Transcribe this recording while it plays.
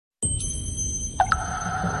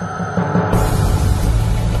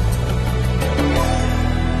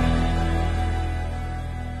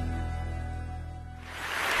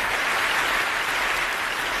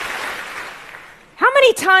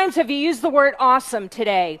times have you used the word awesome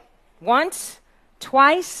today? Once?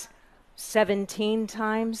 Twice? 17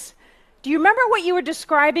 times? Do you remember what you were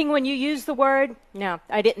describing when you used the word? No,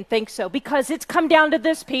 I didn't think so, because it's come down to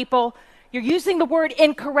this, people. You're using the word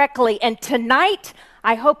incorrectly, and tonight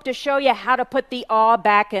I hope to show you how to put the awe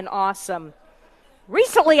back in awesome.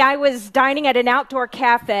 Recently, I was dining at an outdoor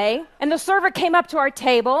cafe, and the server came up to our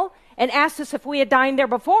table and asked us if we had dined there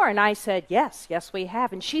before, and I said, yes, we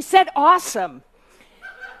have. And she said, awesome.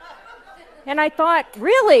 And I thought,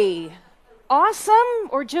 really? Awesome,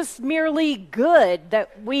 or just merely good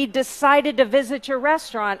that we decided to visit your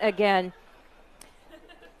restaurant again?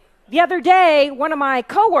 The other day, one of my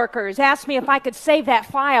coworkers asked me if I could save that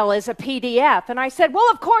file as a PDF, and I said, well,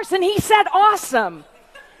 of course, and he said, awesome.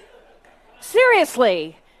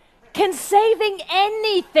 Seriously, can saving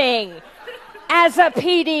anything as a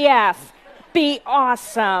PDF be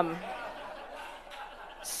awesome?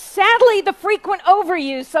 Sadly, the frequent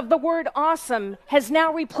overuse of the word awesome has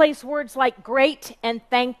now replaced words like great and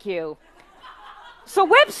thank you. So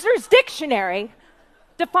Webster's dictionary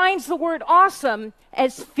defines the word awesome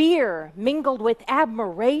as fear mingled with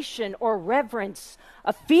admiration or reverence,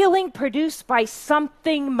 a feeling produced by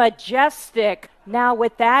something majestic. Now,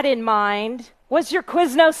 with that in mind, was your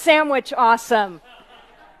Quiznos sandwich awesome?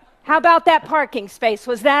 How about that parking space?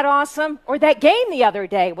 Was that awesome? Or that game the other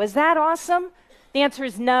day, was that awesome? The answer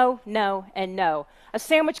is no, no, and no. A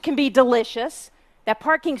sandwich can be delicious, that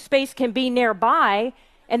parking space can be nearby,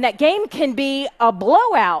 and that game can be a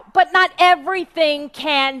blowout, but not everything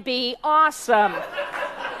can be awesome.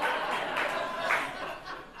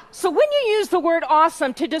 So when you use the word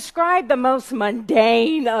awesome to describe the most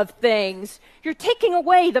mundane of things, you're taking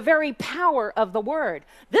away the very power of the word.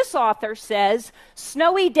 This author says,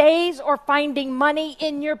 snowy days or finding money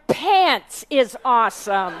in your pants is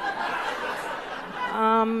awesome.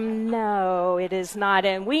 No, it is not,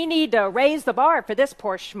 and we need to raise the bar for this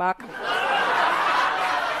poor schmuck.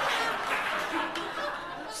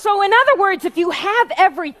 So in other words, if you have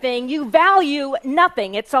everything, you value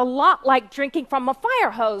nothing. It's a lot like drinking from a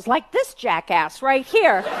fire hose, like this jackass right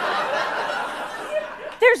here.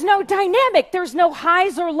 There's no dynamic. There's no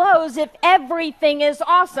highs or lows if everything is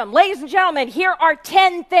awesome. Ladies and gentlemen, here are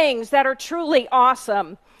 10 things that are truly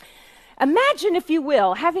awesome. Imagine, if you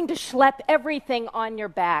will, having to schlep everything on your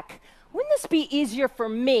back. Wouldn't this be easier for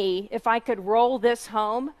me if I could roll this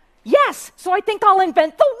home? Yes, so I think I'll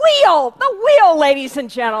invent the wheel, ladies and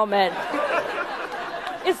gentlemen.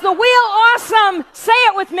 Is the wheel awesome? Say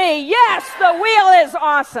it with me. Yes, the wheel is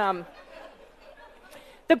awesome.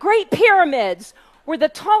 The Great Pyramids were the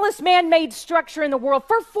tallest man-made structure in the world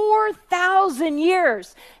for 4,000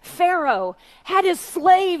 years. Pharaoh had his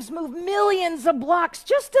slaves move millions of blocks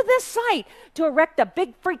just to this site to erect a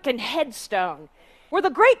big freaking headstone. Were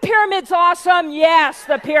the Great Pyramids awesome? Yes,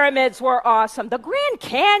 the pyramids were awesome. The Grand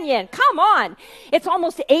Canyon, come on. It's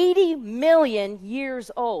almost 80 million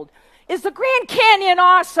years old. Is the Grand Canyon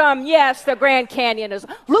awesome? Yes, the Grand Canyon is.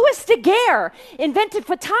 Louis Daguerre invented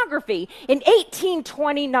photography in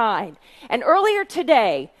 1829. And earlier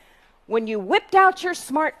today, when you whipped out your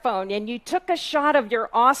smartphone and you took a shot of your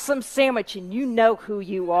awesome sandwich, and you know who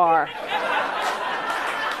you are.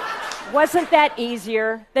 Wasn't that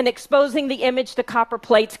easier than exposing the image to copper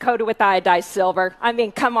plates coated with iodized silver? I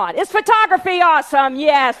mean, come on. Is photography awesome?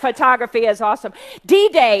 Yes, photography is awesome.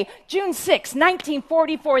 D-Day, June 6,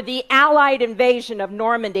 1944, the Allied invasion of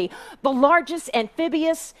Normandy, the largest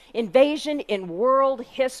amphibious invasion in world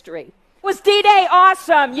history. Was D-Day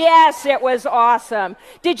awesome? Yes, it was awesome.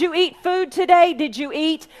 Did you eat food today? Did you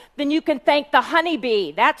eat? Then you can thank the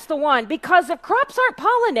honeybee. That's the one. Because if crops aren't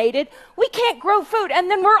pollinated, we can't grow food,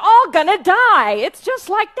 and then we're all gonna die. It's just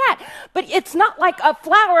like that. But it's not like a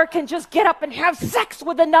flower can just get up and have sex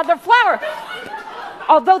with another flower.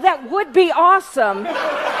 Although that would be awesome.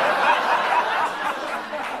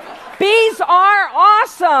 Bees are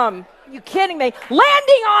awesome. Are you kidding me?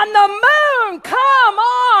 Landing on the moon, come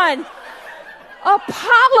on.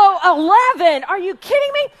 Apollo 11, are you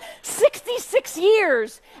kidding me? 66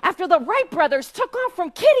 years after the Wright brothers took off from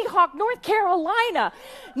Kitty Hawk, North Carolina,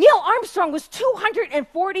 Neil Armstrong was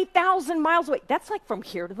 240,000 miles away. That's like from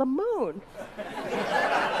here to the moon.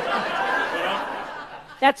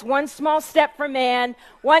 That's one small step for man,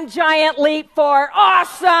 one giant leap for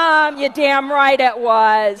awesome. You damn right it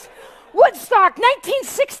was. Woodstock,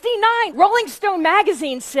 1969. Rolling Stone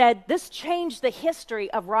magazine said this changed the history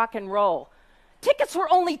of rock and roll. Tickets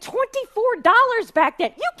were only $24 back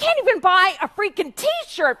then. You can't even buy a freaking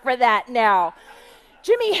T-shirt for that now.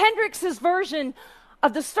 Jimi Hendrix's version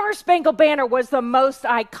of the Star Spangled Banner was the most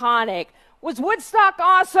iconic. Was Woodstock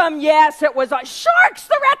awesome? Yes, it was. Sharks,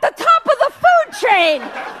 they're at the top of the food chain.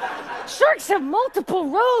 Sharks have multiple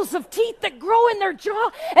rows of teeth that grow in their jaw,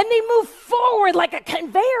 and they move forward like a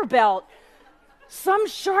conveyor belt. Some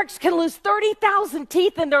sharks can lose 30,000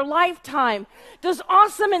 teeth in their lifetime. Does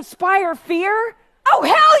awesome inspire fear? Oh,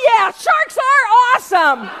 hell yeah! Sharks are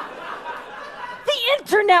awesome! The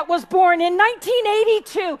internet was born in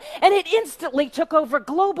 1982, and it instantly took over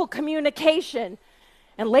global communication.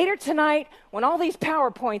 And later tonight, when all these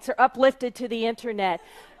PowerPoints are uplifted to the internet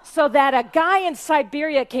so that a guy in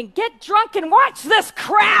Siberia can get drunk and watch this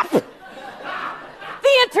crap, the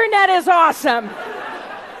internet is awesome.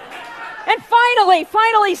 And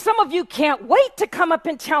finally, some of you can't wait to come up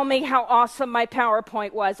and tell me how awesome my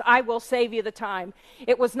PowerPoint was. I will save you the time.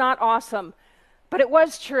 It was not awesome, but it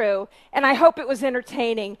was true, and I hope it was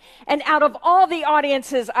entertaining. And out of all the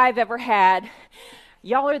audiences I've ever had,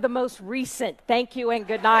 y'all are the most recent. Thank you and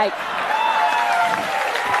good night.